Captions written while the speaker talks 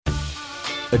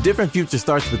A different future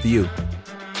starts with you.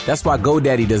 That's why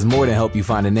GoDaddy does more than help you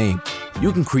find a name.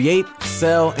 You can create,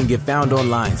 sell, and get found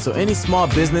online, so any small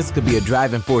business could be a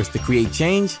driving force to create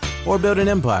change or build an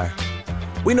empire.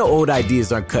 We know old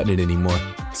ideas aren't cutting it anymore,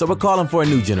 so we're calling for a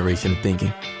new generation of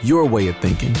thinking, your way of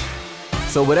thinking.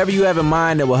 So whatever you have in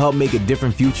mind that will help make a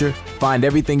different future, find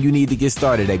everything you need to get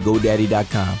started at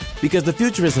GoDaddy.com. Because the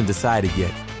future isn't decided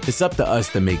yet. It's up to us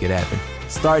to make it happen.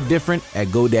 Start different at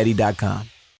GoDaddy.com.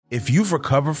 If you've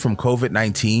recovered from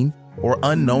COVID-19 or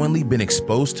unknowingly been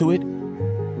exposed to it,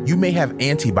 you may have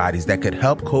antibodies that could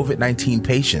help COVID-19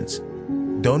 patients.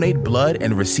 Donate blood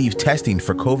and receive testing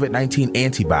for COVID-19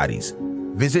 antibodies.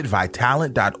 Visit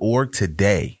Vitalant.org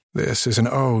today. This is an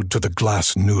ode to the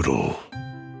glass noodle.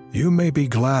 You may be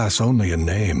glass only in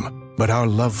name, but our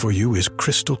love for you is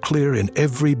crystal clear in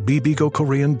every Bibigo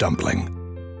Korean dumpling.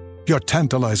 Your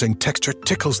tantalizing texture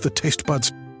tickles the taste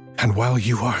buds, and while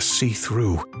you are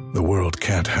see-through, the world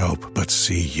can't help but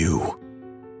see you.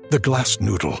 The glass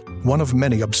noodle, one of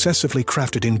many obsessively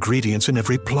crafted ingredients in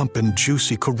every plump and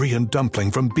juicy Korean dumpling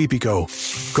from Bibigo.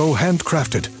 Go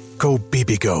handcrafted. Go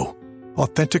Bibigo.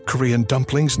 Authentic Korean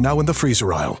dumplings now in the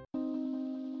freezer aisle.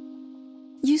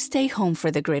 You stay home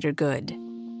for the greater good.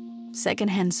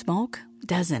 Secondhand smoke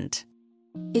doesn't.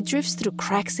 It drifts through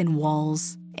cracks in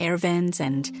walls, air vents,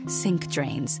 and sink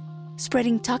drains,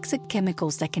 spreading toxic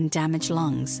chemicals that can damage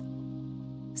lungs.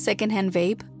 Secondhand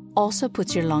vape also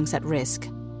puts your lungs at risk,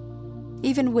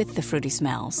 even with the fruity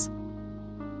smells.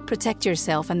 Protect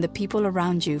yourself and the people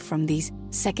around you from these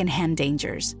secondhand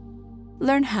dangers.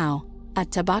 Learn how at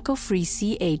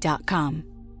tobaccofreeca.com.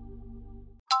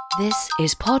 This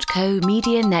is Podco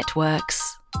Media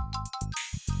Networks.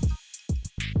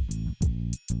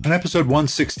 On episode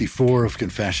 164 of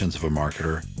Confessions of a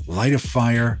Marketer, light a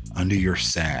fire under your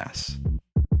SaaS.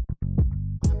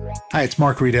 Hi, it's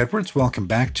Mark Reed Edwards. Welcome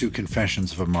back to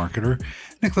Confessions of a Marketer.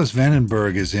 Nicholas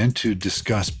Vandenberg is in to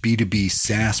discuss B2B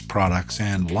SaaS products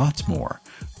and lots more.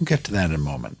 We'll get to that in a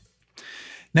moment.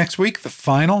 Next week, the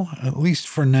final, at least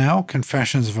for now,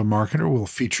 Confessions of a Marketer will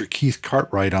feature Keith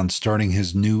Cartwright on starting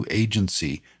his new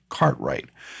agency, Cartwright,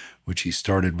 which he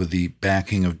started with the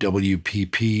backing of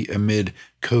WPP amid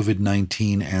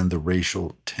COVID-19 and the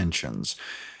racial tensions.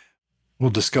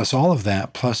 We'll discuss all of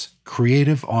that, plus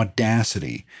Creative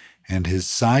Audacity and his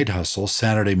side hustle,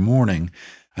 Saturday Morning,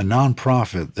 a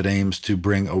nonprofit that aims to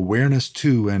bring awareness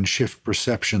to and shift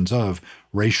perceptions of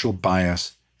racial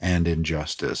bias and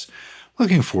injustice.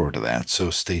 Looking forward to that, so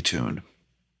stay tuned.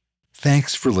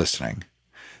 Thanks for listening.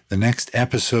 The next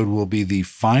episode will be the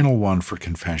final one for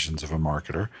Confessions of a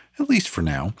Marketer, at least for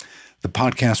now. The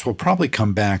podcast will probably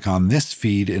come back on this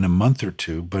feed in a month or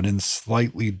two, but in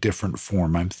slightly different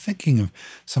form. I'm thinking of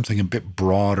something a bit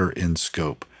broader in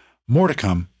scope. More to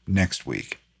come next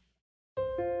week.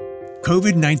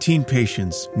 COVID-19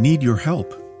 patients need your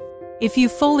help. If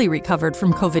you've fully recovered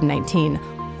from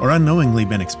COVID-19 or unknowingly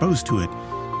been exposed to it,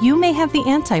 you may have the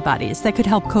antibodies that could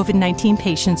help COVID-19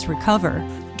 patients recover.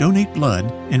 Donate blood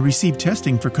and receive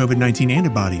testing for COVID-19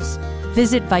 antibodies.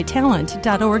 Visit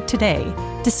Vitalant.org today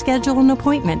to schedule an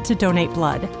appointment to donate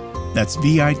blood. That's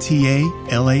Vitalant.org.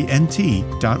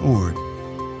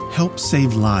 Help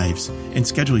save lives and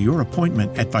schedule your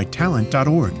appointment at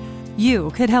Vitalant.org.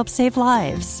 You could help save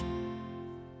lives.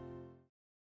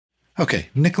 Okay,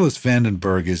 Nicholas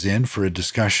Vandenberg is in for a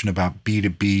discussion about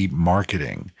B2B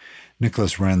marketing.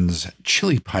 Nicholas runs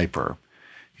Chili Piper.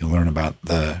 You'll learn about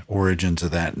the origins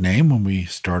of that name when we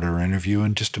start our interview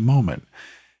in just a moment.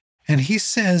 And he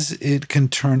says it can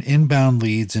turn inbound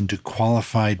leads into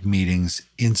qualified meetings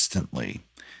instantly.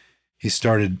 He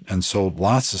started and sold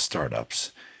lots of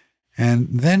startups. And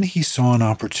then he saw an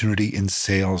opportunity in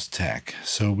sales tech.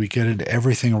 So we get into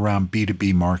everything around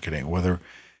B2B marketing, whether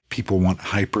people want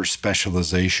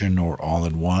hyper-specialization or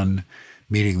all-in-one,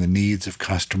 meeting the needs of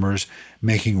customers,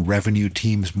 making revenue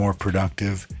teams more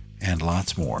productive, and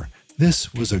lots more.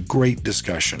 This was a great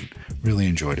discussion. Really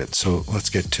enjoyed it. So let's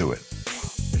get to it.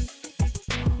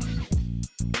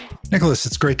 Nicholas,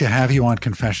 it's great to have you on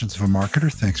Confessions of a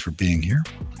Marketer. Thanks for being here.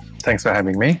 Thanks for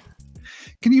having me.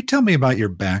 Can you tell me about your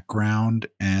background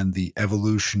and the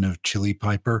evolution of Chili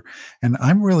Piper? And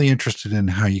I'm really interested in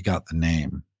how you got the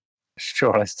name.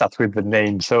 Sure, let's start with the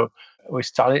name. So we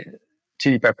started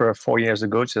Chili Piper 4 years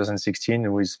ago,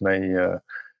 2016, with my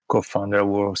co-founder,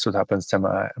 who also happens to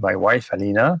my wife,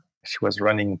 Alina. She was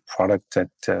running product at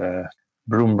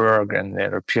Bloomberg and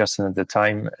Pearson at the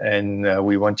time, and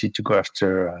we wanted to go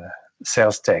after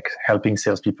sales tech, helping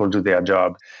salespeople do their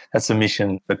job. That's a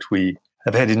mission that we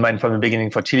I've had in mind from the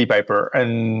beginning for Chili Piper.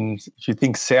 And if you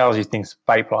think sales, you think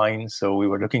pipeline. So we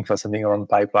were looking for something around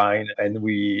pipeline, and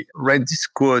we read this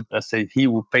quote that said, "He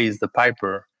who pays the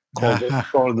piper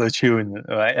call the tune."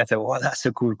 Right? I thought, "Wow, that's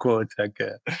a cool quote.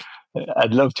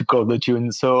 I'd love to call the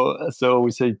tune." So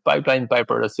we said pipeline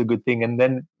piper. That's a good thing. And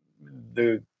then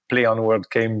the play on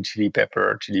word came Chili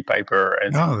Piper,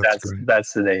 and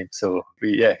that's the name. So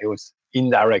it was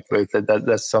indirect, but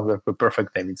that sounds like a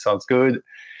perfect name. It sounds good.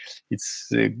 It's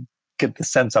get the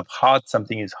sense of hot.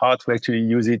 Something is hot. We actually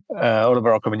use it all of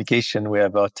our communication. We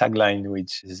have our tagline,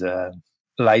 which is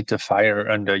 "Light a fire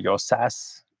under your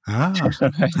sass."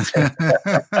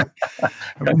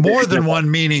 More than one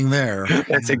meaning there.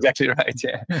 That's exactly right.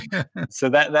 Yeah. So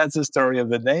that's the story of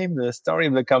the name. The story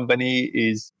of the company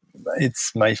is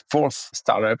it's my fourth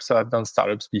startup. So I've done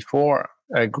startups before.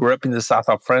 I grew up in the south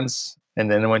of France. And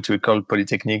then I went to École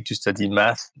Polytechnique to study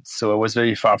math. So I was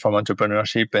very far from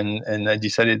entrepreneurship, and I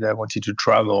decided I wanted to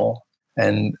travel.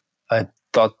 And I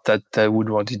thought that I would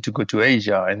wanted to go to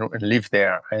Asia and live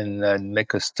there and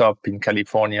make a stop in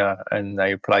California. And I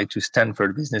applied to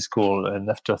Stanford Business School. And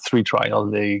after 3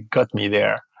 trials, they got me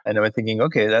there. And I was thinking,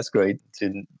 okay, that's great. It's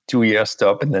a 2-year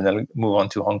stop, and then I'll move on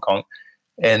to Hong Kong.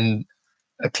 And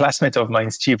a classmate of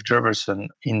mine, Steve Jurvetson,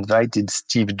 invited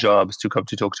Steve Jobs to come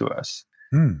to talk to us.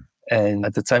 And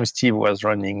at the time, Steve was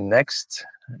running Next,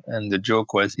 and the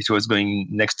joke was it was going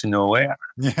next to nowhere.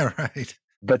 Yeah, right.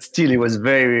 But still, it was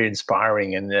very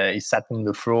inspiring. And he sat on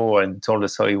the floor and told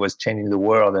us how he was changing the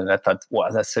world. And I thought, wow,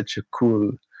 that's such a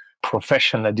cool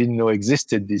profession. I didn't know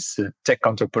existed, this tech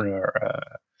entrepreneur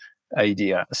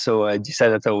idea. So I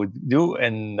decided I would do,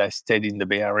 and I stayed in the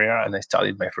Bay Area, and I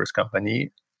started my first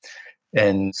company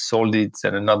and sold it,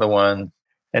 and another one.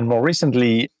 And more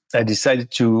recently, I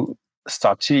decided to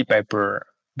start Chili Piper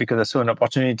because I saw an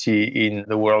opportunity in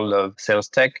the world of sales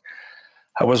tech.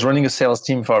 I was running a sales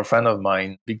team for a friend of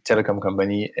mine, big telecom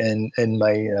company, and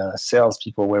my sales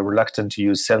people were reluctant to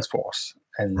use Salesforce.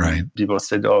 And people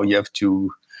said, "Oh, you have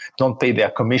to don't pay their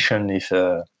commission if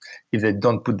they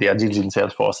don't put their deals in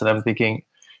Salesforce." And I'm thinking,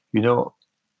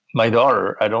 my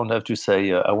daughter, I don't have to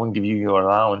say, I won't give you your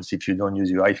allowance if you don't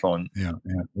use your iPhone. Yeah,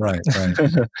 right.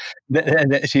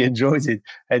 And she enjoys it.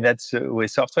 And that's where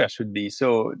software should be.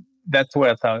 So that's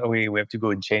where I thought we have to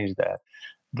go and change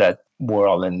that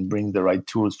world and bring the right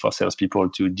tools for salespeople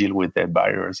to deal with their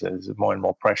buyers. There's more and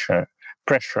more pressure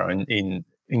in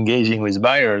engaging with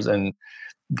buyers, and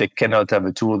they cannot have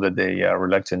a tool that they are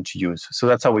reluctant to use. So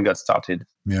that's how we got started.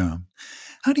 Yeah.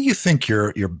 How do you think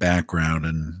your background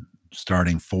in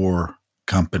starting 4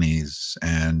 companies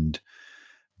and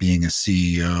being a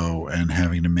CEO and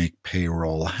having to make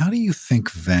payroll, how do you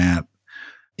think that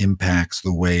impacts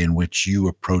the way in which you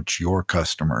approach your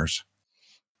customers?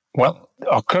 Well,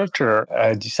 our culture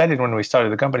decided when we started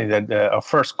the company that our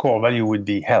first core value would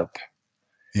be help.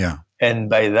 Yeah. And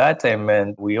by that, I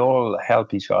meant we all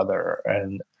help each other.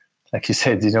 And like you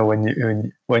said,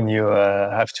 when you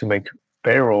have to make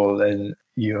payroll and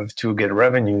you have to get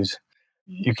revenues,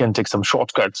 you can take some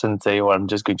shortcuts and say, well, I'm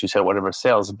just going to sell whatever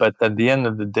sells. But at the end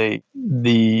of the day,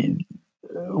 the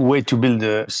way to build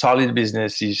a solid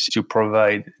business is to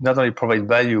not only provide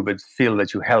value, but feel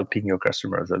that you're helping your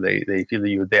customers, that they feel that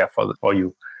you're there for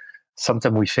you.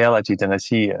 Sometimes we fail at it, and I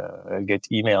get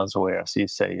emails where I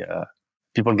say,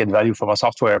 people get value from our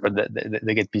software, but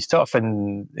they get pissed off,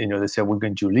 and they say, we're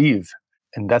going to leave.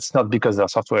 And that's not because our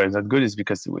software is not good, it's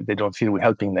because they don't feel we're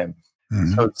helping them.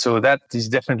 Mm-hmm. So that is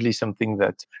definitely something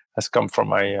that has come from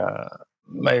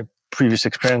my previous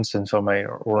experience and from my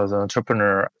role as an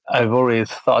entrepreneur. I've always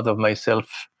thought of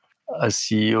myself as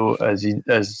CEO as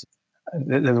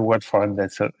there's a word for it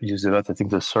that's used a lot. I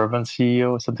think the servant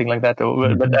CEO, something like that.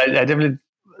 Mm-hmm. But I definitely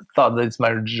thought that it's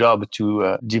my job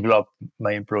to develop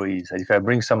my employees. If I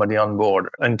bring somebody on board,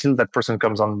 until that person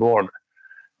comes on board,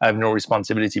 I have no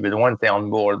responsibility. But once they're on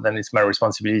board, then it's my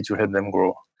responsibility to help them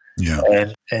grow. Yeah.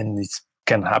 And it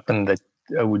can happen that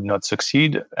I would not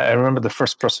succeed. I remember the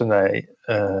first person I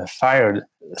fired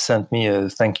sent me a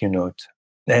thank you note.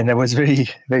 And I was very,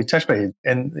 very touched by it.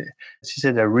 And she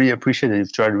said, I really appreciate it.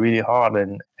 You've tried really hard,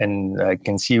 and I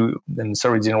can see, and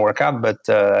sorry it didn't work out, but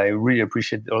I really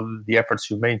appreciate all the efforts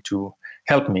you made to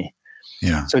help me.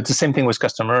 Yeah. So it's the same thing with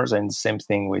customers and the same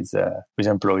thing with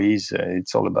employees.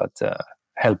 It's all about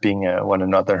helping one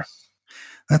another.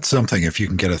 That's something, if you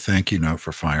can get a thank you note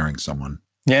for firing someone.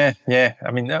 Yeah.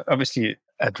 I mean, obviously,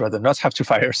 I'd rather not have to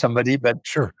fire somebody, but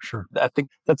sure. I think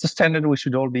that's a standard we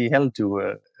should all be held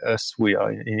to. Us, we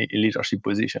are in leadership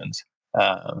positions.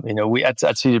 We at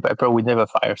Chili Piper, we never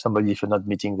fire somebody if you're not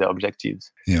meeting their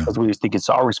objectives. Yeah. Because we think it's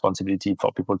our responsibility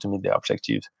for people to meet their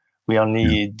objectives. We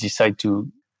only decide to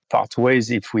part ways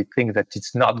if we think that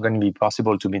it's not going to be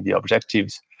possible to meet the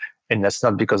objectives. And that's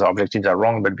not because our objectives are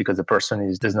wrong, but because the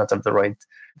person does not have the right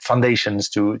foundations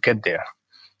to get there.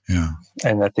 Yeah.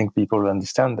 And I think people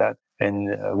understand that.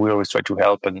 And we always try to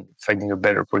help and finding a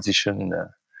better position.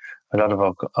 A lot of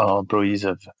our employees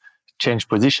have changed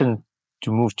position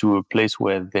to move to a place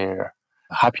where they're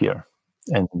happier.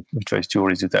 And we try to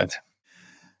always do that.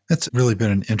 That's really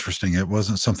been interesting. It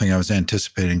wasn't something I was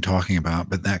anticipating talking about,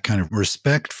 but that kind of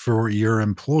respect for your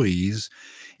employees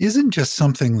isn't just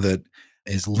something that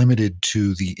is limited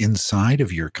to the inside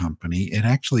of your company. It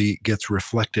actually gets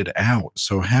reflected out.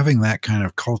 So having that kind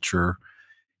of culture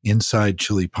inside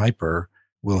Chili Piper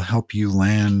will help you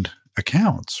land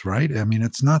accounts, right? I mean,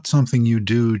 it's not something you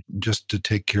do just to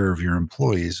take care of your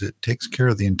employees. It takes care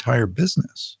of the entire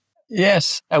business.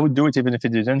 Yes, I would do it even if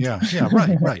it didn't. Yeah,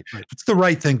 right. It's the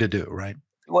right thing to do, right?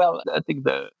 Well, I think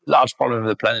the large problem of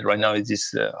the planet right now is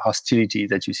this hostility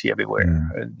that you see everywhere.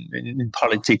 In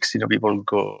politics, people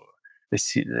they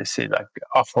say like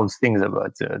awful things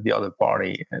about the other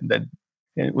party, and that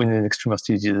when an extreme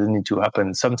hostility doesn't need to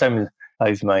happen. Sometimes I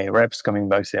have my reps coming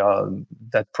back say, "Oh,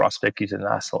 that prospect is an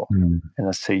asshole," and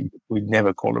I say, "We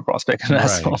never call the prospect an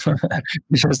asshole.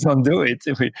 We just don't do it,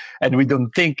 and we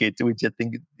don't think it. We just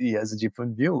think he has a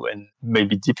different view and may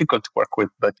be difficult to work with,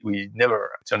 but we never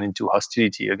turn into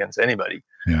hostility against anybody.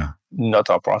 Yeah,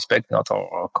 not our prospect, not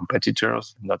our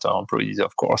competitors, not our employees,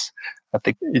 of course. I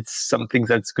think it's something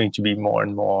that's going to be more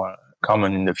and more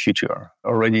common in the future.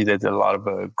 Already there's a lot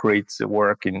of great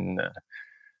work in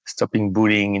stopping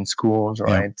bullying in schools,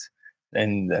 right? Yeah.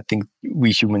 And I think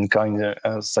we humankind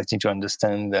are starting to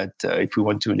understand that if we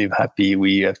want to live happy,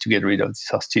 we have to get rid of this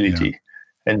hostility.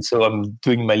 Yeah. And so I'm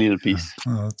doing my little piece.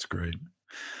 Oh, that's great.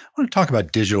 I want to talk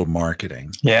about digital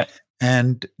marketing. Yeah.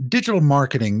 And digital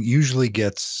marketing usually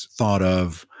gets thought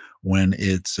of when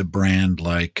it's a brand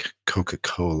like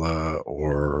Coca-Cola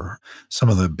or some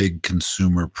of the big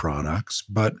consumer products.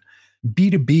 But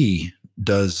B2B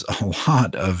does a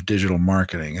lot of digital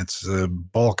marketing. It's the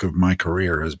bulk of my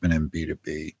career has been in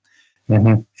B2B.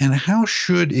 Mm-hmm. And how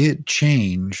should it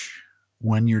change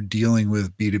when you're dealing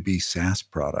with B2B SaaS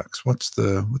products? What's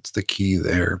the key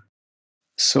there?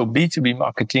 So B2B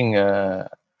marketing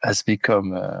has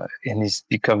become and is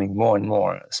becoming more and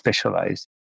more specialized.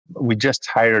 We just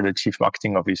hired a chief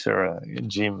marketing officer,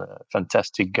 Jim, a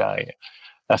fantastic guy,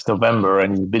 last November,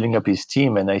 and he's building up his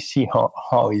team. And I see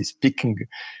how he's picking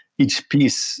each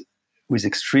piece with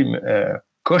extreme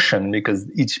caution, because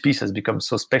each piece has become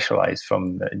so specialized,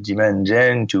 from demand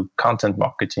gen to content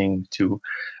marketing to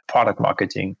product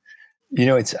marketing.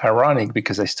 It's ironic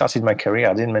because I started my career,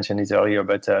 I didn't mention it earlier,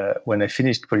 but when I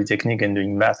finished Polytechnic and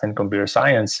doing math and computer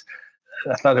science,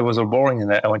 I thought it was all boring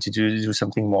and I wanted to do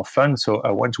something more fun. So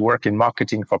I went to work in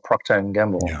marketing for Procter &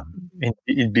 Gamble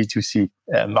in B2C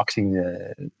marketing.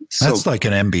 That's like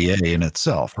an MBA in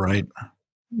itself, right?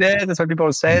 Yeah, that's what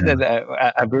people say. Yeah.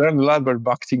 That I've learned a lot about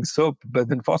marketing soap, but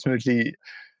unfortunately,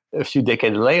 a few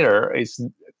decades later, it's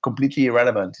completely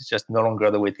irrelevant. It's just no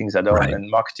longer the way things are done. Right. And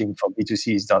marketing for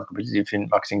B2C is done completely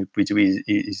different. Marketing for B2B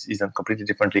is done completely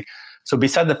differently. So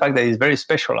besides the fact that it's very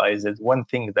specialized, there's one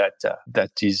thing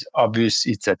that is obvious,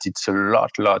 is that it's a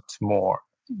lot more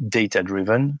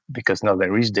data-driven, because now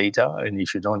there is data. And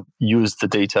if you don't use the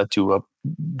data to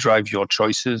drive your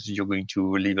choices, you're going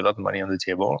to leave a lot of money on the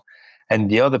table. And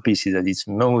the other piece is that it's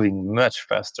moving much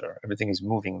faster. Everything is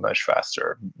moving much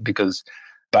faster because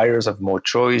buyers have more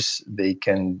choice. They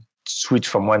can switch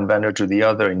from one vendor to the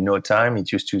other in no time.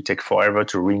 It used to take forever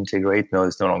to reintegrate. No,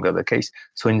 it's no longer the case.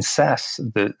 So in SaaS,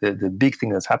 the big thing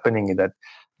that's happening is that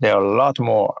there are a lot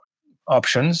more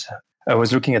options. I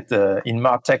was looking at in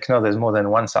MarTech now, there's more than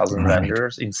 1,000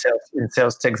 vendors. In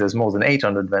sales tech, there's more than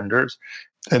 800 vendors.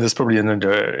 And there's probably an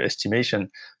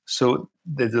underestimation. So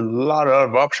there's a lot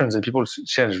of options and people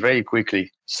change very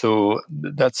quickly. So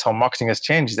that's how marketing has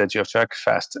changed, that you have to act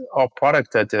fast. Our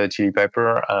product at Chili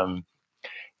Piper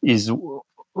is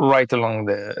right along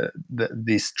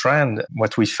this trend.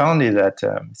 What we found is that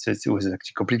it was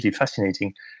actually completely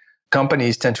fascinating.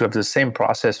 Companies tend to have the same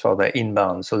process for their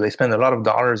inbound. So they spend a lot of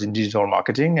dollars in digital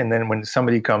marketing. And then when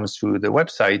somebody comes to the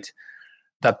website,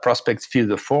 that prospect fills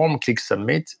the form, clicks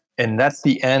submit. And that's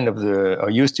the end of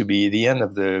used to be the end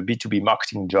of the B2B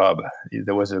marketing job.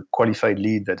 There was a qualified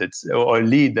lead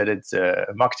a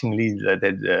marketing lead that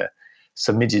had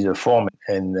submitted a form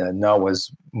and now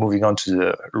was moving on to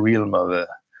the realm of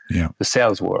the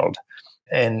sales world.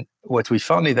 And what we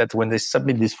found is that when they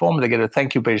submit this form, they get a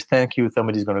thank you page. Thank you,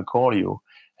 somebody's going to call you.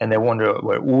 And they wonder,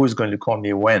 well, who's going to call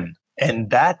me when? And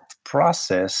that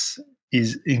process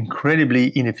is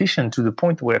incredibly inefficient to the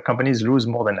point where companies lose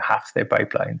more than half their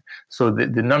pipeline. So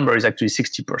the number is actually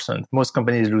 60%. Most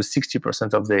companies lose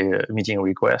 60% of their meeting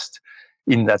requests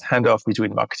in that handoff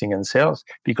between marketing and sales,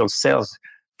 because sales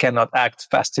cannot act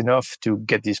fast enough to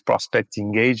get these prospects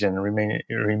engaged and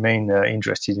remain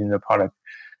interested in the product.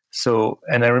 So,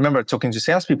 and I remember talking to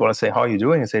salespeople, I say, how are you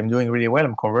doing? I say, I'm doing really well.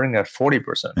 I'm converting at 40%.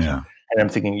 Yeah. And I'm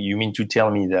thinking, you mean to tell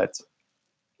me that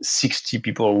 60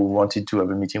 people who wanted to have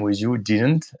a meeting with you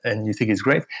didn't, and you think it's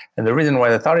great? And the reason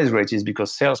why I thought is great is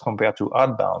because sales compared to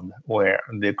outbound, where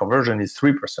the conversion is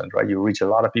 3%, right? You reach a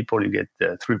lot of people, you get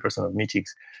 3% of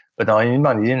meetings. But on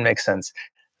inbound, it didn't make sense.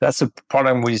 That's a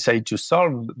problem we decided to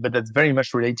solve, but that's very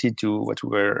much related to what we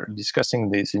were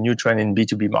discussing. There's a new trend in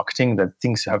B2B marketing that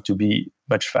things have to be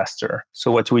much faster.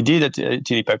 So what we did at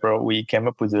TD Piper, we came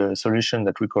up with a solution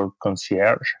that we call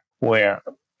Concierge, where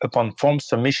upon form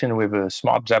submission with a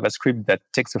smart JavaScript that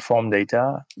takes the form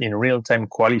data, in real time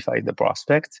qualify the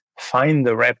prospect, find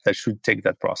the rep that should take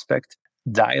that prospect,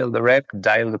 dial the rep,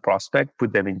 dial the prospect,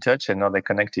 put them in touch, and now they're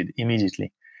connected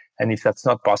immediately. And if that's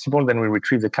not possible, then we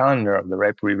retrieve the calendar of the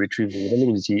rep, we retrieve the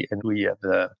availability, and we have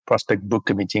the prospect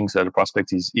book a meeting, so the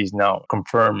prospect is now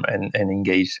confirmed and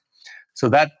engaged. So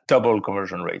that doubled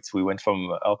conversion rates. We went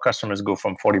from, our customers go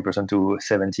from 40% to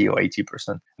 70 or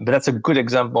 80%. But that's a good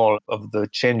example of the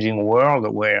changing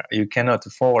world where you cannot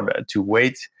afford to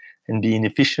wait and be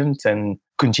inefficient and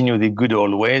continue the good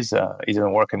old ways. It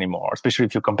doesn't work anymore, especially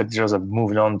if your competitors have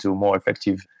moved on to more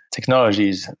effective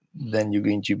technologies, then you're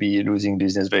going to be losing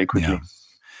business very quickly. Yeah.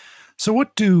 So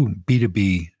what do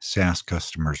B2B SaaS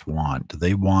customers want? Do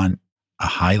they want a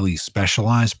highly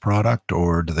specialized product,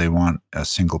 or do they want a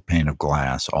single pane of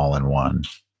glass all in one?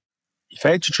 If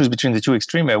I had to choose between the two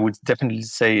extremes, I would definitely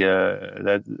say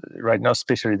that right now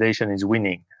specialization is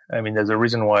winning. I mean, there's a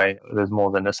reason why there's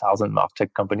more than 1,000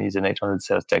 MarTech companies and 800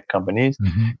 sales tech companies.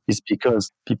 Mm-hmm. It's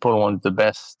because people want the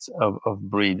best of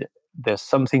breed. There's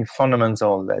something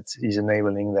fundamental that is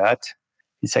enabling that.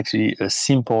 It's actually a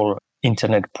simple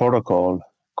internet protocol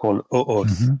called OAuth.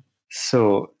 Mm-hmm.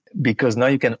 So because now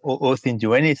you can OAuth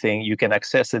into anything, you can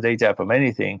access the data from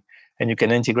anything, and you can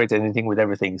integrate anything with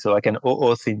everything. So I can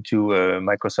OAuth into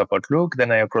Microsoft Outlook,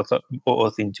 then I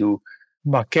OAuth into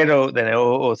Marketo, then I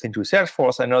OAuth into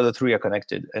Salesforce, and now the three are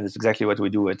connected. And it's exactly what we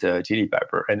do at TD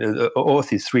Piper. And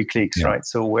OAuth is 3 clicks, right?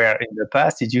 So where in the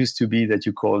past it used to be that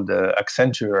you called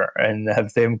Accenture and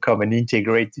have them come and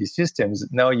integrate these systems,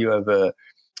 now you have a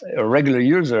regular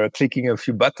user clicking a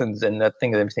few buttons and that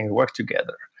thing and everything work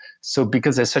together. So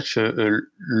because there's such a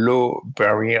low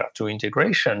barrier to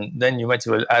integration, then you might as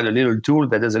well add a little tool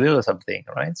that does a little something,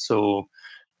 right? So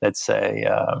let's say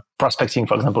prospecting,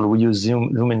 for example, we use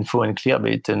ZoomInfo and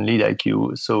Clearbit and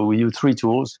LeadIQ. So we use 3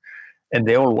 tools, and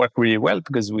they all work really well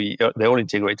because they all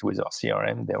integrate with our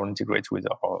CRM, they all integrate with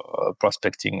our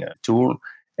prospecting tool,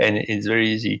 and it's very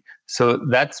easy. So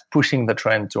that's pushing the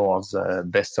trend towards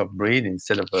best of breed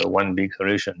instead of one big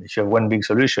solution. If you have one big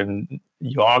solution,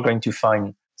 you are going to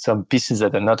find some pieces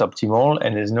that are not optimal,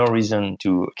 and there's no reason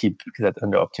to keep that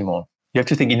under optimal. You have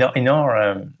to think in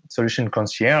our solution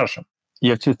Concierge, you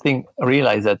have to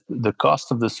realize that the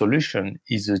cost of the solution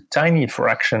is a tiny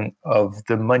fraction of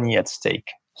the money at stake.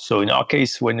 So in our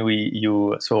case, so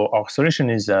our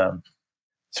solution is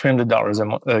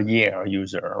 $300 a year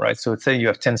user, right? So let's say you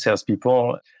have 10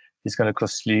 salespeople, it's going to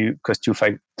cost you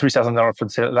 $3,000 for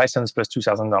the license plus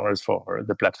 $2,000 for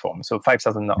the platform. So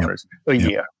 $5,000 a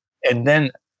year. And then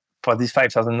for these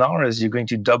 $5,000, you're going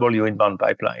to double your inbound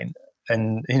pipeline.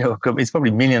 And, it's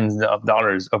probably millions of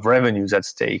dollars of revenues at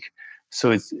stake.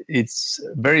 So it's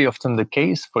very often the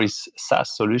case for a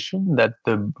SaaS solution that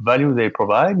the value they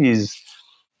provide is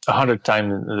 100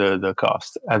 times the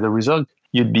cost. As a result,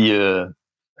 you'd be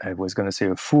I was going to say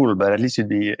a fool, but at least you'd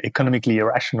be economically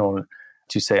irrational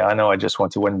to say, I know I just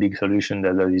want one big solution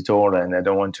that does it all, and I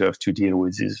don't want to have to deal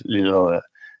with this little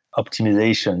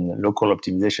local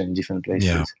optimization in different places.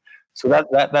 Yeah. So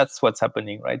that's what's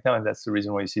happening right now, and that's the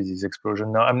reason why you see this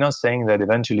explosion. Now, I'm not saying that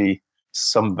eventually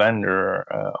some vendors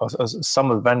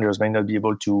may not be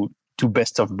able to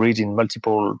best of breed in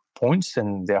multiple points,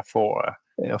 and therefore,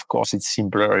 of course, it's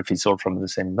simpler if it's all from the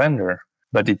same vendor.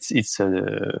 But it's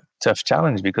a tough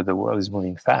challenge because the world is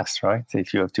moving fast, right?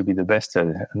 If you have to be the best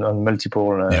on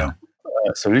multiple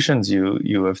solutions,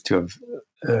 you have to have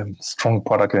a strong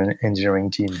product and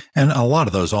engineering team. And a lot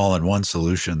of those all-in-one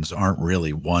solutions aren't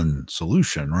really one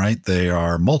solution, right? They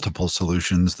are multiple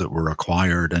solutions that were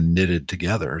acquired and knitted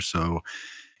together. So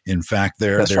in fact,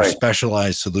 they're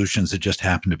specialized solutions that just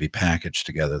happen to be packaged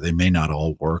together. They may not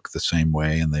all work the same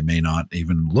way, and they may not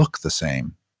even look the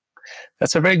same.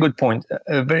 That's a very good point.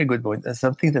 A very good point.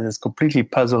 Something that has completely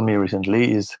puzzled me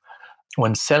recently is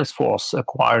when Salesforce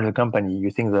acquired a company,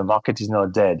 you think the market is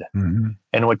not dead. Mm-hmm.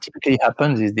 And what typically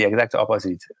happens is the exact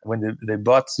opposite. When they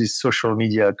bought these social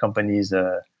media companies,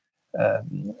 what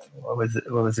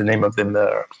was the name of them?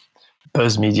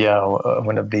 Buzz Media, or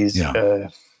one of these. Yeah.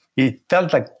 It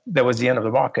felt like that was the end of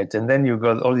the market. And then you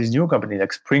got all these new companies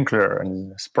like Sprinkler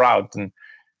and Sprout and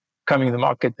coming to the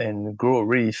market and grow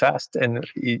really fast. And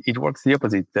it works the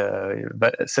opposite.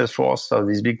 But Salesforce or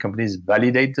these big companies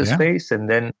validate the space, and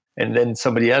then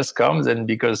somebody else comes, and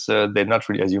because they're not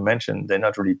really, as you mentioned, they're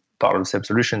not really part of the same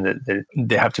solution,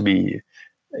 they have to be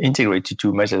integrated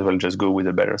to might as well just go with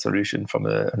a better solution from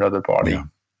another party. Yeah.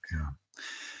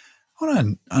 I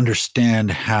want to understand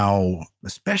how,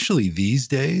 especially these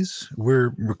days,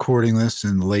 we're recording this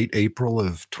in late April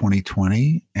of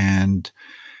 2020, and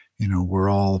we're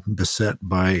all beset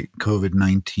by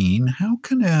COVID-19. How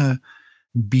can a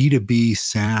B2B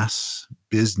SaaS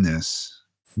business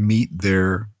meet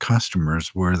their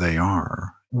customers where they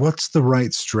are? What's the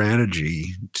right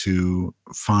strategy to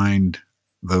find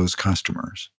those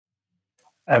customers?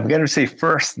 I'm going to say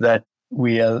first that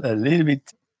we are a little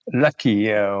bit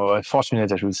lucky, or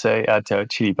fortunate, I should say, at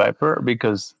Chili Pepper,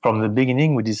 because from the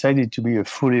beginning, we decided to be a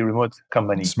fully remote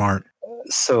company. Smart.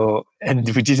 So, and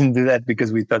we didn't do that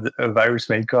because we thought a virus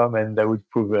may come and that would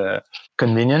prove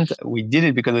convenient. We did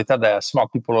it because we thought there are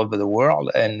smart people all over the world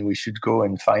and we should go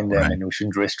and find them, and we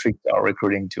shouldn't restrict our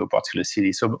recruiting to a particular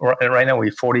city. So right now we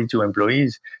have 42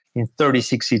 employees in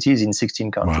 36 cities in 16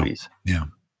 countries. Wow. Yeah.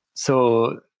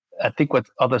 So I think what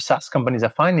other SaaS companies are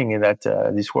finding is that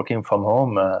this working from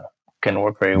home can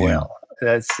work very well.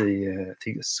 That's the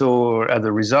thing. So as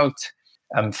a result,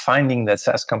 I'm finding that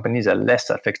SaaS companies are less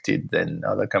affected than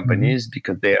other companies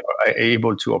because they are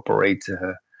able to operate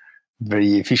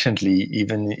very efficiently,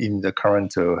 even in the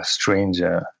current strange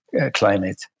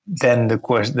climate. Then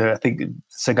I think the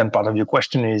second part of your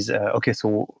question is, okay,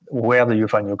 so where do you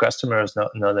find your customers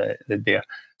now that they're there?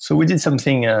 So we did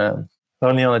something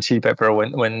early on at Chili Pepper.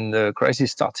 When the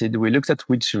crisis started, we looked at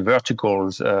which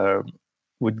verticals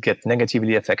would get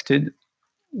negatively affected,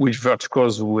 which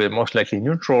verticals were most likely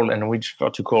neutral, and which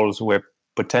verticals were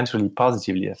potentially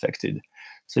positively affected.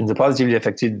 So in the positively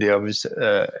affected, the obvious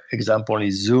example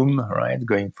is Zoom, right?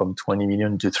 Going from 20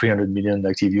 million to 300 million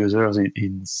active users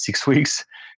in 6 weeks.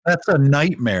 That's a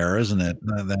nightmare, isn't it?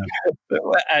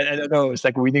 I don't know. It's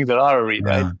like winning the lottery,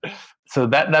 right? So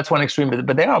that's one extreme.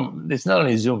 But it's not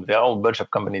only Zoom. There are a bunch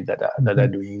of companies that are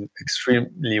doing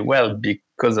extremely well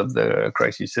because of the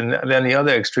crisis. And then the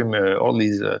other extreme, all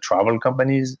these travel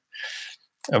companies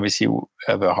obviously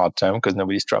have a hard time because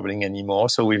nobody's traveling anymore.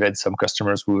 So we've had some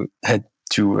customers who had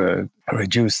to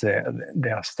reduce their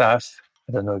staff.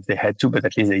 I don't know if they had to, but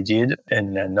at least they did,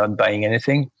 and not buying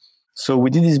anything. So we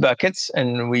did these buckets,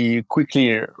 and we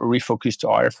quickly refocused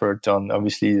our effort on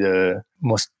obviously the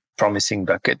most promising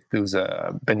bucket, those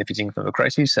benefiting from the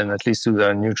crisis, and at least to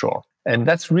the neutral. And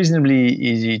that's reasonably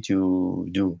easy to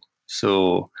do.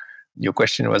 So your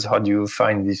question was, how do you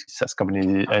find these SaaS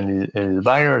companies and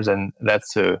buyers? And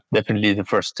that's definitely the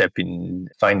first step in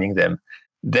finding them.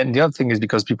 Then the other thing is,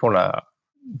 because people are,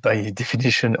 by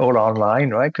definition, all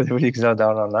online, right? Because everything's now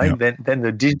down online. Yeah. Then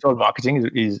the digital marketing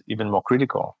is even more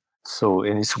critical. So,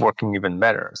 and it's working even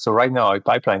better. So right now, our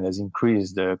pipeline has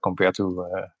increased compared to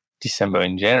December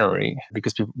and January,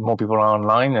 because more people are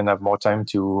online and have more time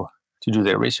to do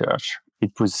their research.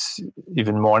 It puts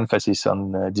even more emphasis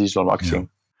on digital marketing.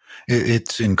 Yeah.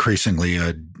 It's increasingly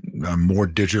a more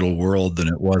digital world than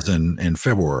it was in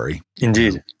February.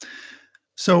 Indeed.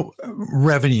 So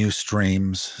revenue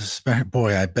streams,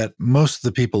 boy, I bet most of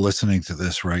the people listening to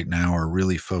this right now are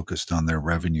really focused on their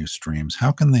revenue streams.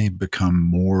 How can they become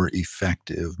more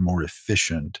effective, more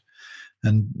efficient?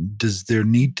 And does there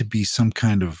need to be some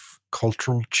kind of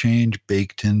cultural change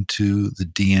baked into the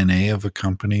DNA of a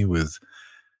company with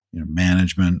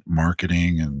management,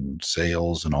 marketing, and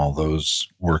sales and all those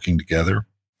working together?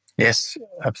 Yes,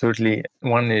 absolutely.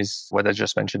 One is what I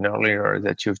just mentioned earlier,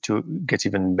 that you have to get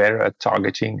even better at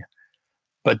targeting.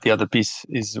 But the other piece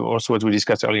is also what we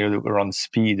discussed earlier around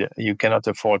speed. You cannot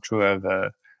afford to have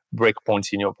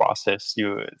breakpoints in your process.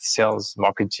 Your sales,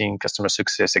 marketing, customer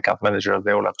success, account manager,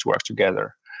 they all have to work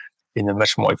together in a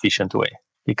much more efficient way.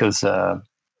 Because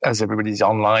as everybody's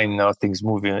online now, things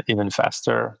move even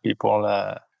faster. People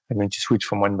are going to switch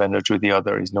from one vendor to the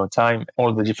other is no time.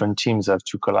 All the different teams have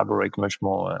to collaborate much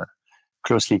more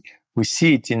closely. We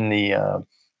see it in the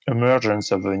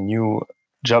emergence of a new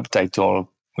job title,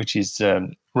 which is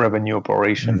revenue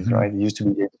operations, right? It used to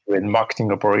be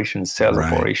marketing operations, sales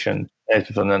operation.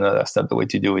 People know that's not the way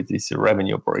to do it. It's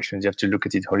revenue operations. You have to look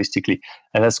at it holistically,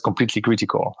 and that's completely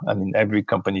critical. I mean, every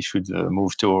company should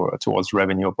move towards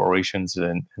revenue operations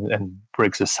and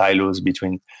break the silos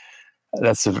between.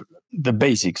 That's the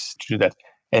basics to do that.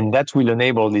 And that will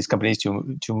enable these companies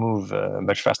to move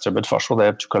much faster. But for sure, they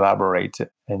have to collaborate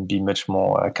and be much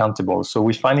more accountable. So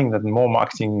we're finding that more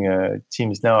marketing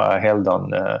teams now are held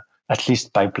on at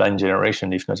least pipeline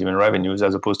generation, if not even revenues,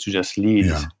 as opposed to just leads.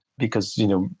 Yeah. Because,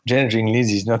 generating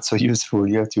leads is not so useful.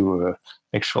 You have to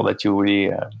make sure that you're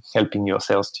really helping your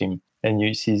sales team. And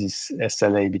you see this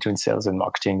SLA between sales and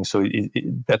marketing. So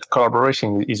that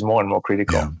collaboration is more and more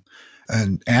critical. Yeah.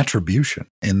 And attribution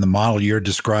in the model you're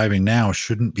describing now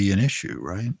shouldn't be an issue,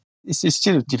 right? It's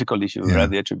still a difficult issue, right?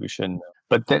 The attribution.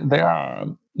 But there are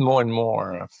more and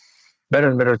more better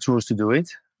and better tools to do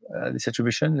it. This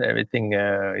attribution, everything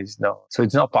is now. So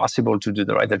it's not possible to do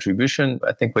the right attribution.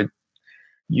 I think what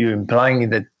you're implying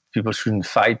that people shouldn't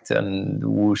fight and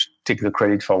who should take the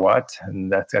credit for what.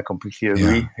 And that I completely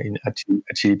agree. Yeah. At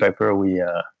Chili Pepper,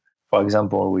 for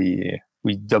example,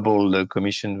 we double the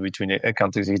commission between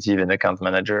account executive and account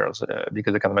managers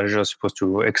because account managers are supposed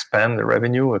to expand the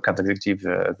revenue, account executive,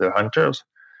 the hunters.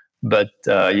 But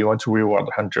you want to reward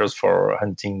hunters for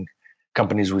hunting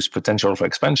companies with potential for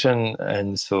expansion.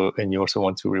 And you also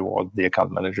want to reward the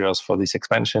account managers for this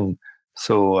expansion.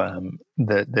 So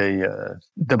the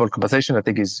double compensation, I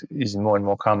think, is more and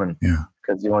more common. Yeah.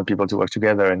 Because you want people to work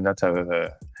together and not have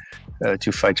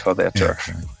to fight for their turf.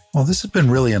 Okay. Well, this has been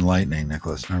really enlightening,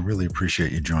 Nicholas, and I really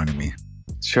appreciate you joining me.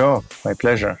 Sure. My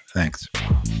pleasure. Thanks.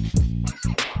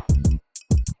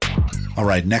 All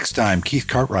right, next time, Keith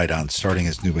Cartwright on starting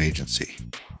his new agency.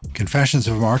 Confessions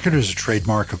of a Marketer is a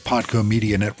trademark of Podco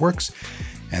Media Networks,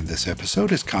 and this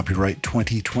episode is copyright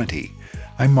 2020.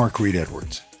 I'm Mark Reed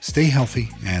Edwards. Stay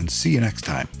healthy and see you next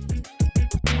time.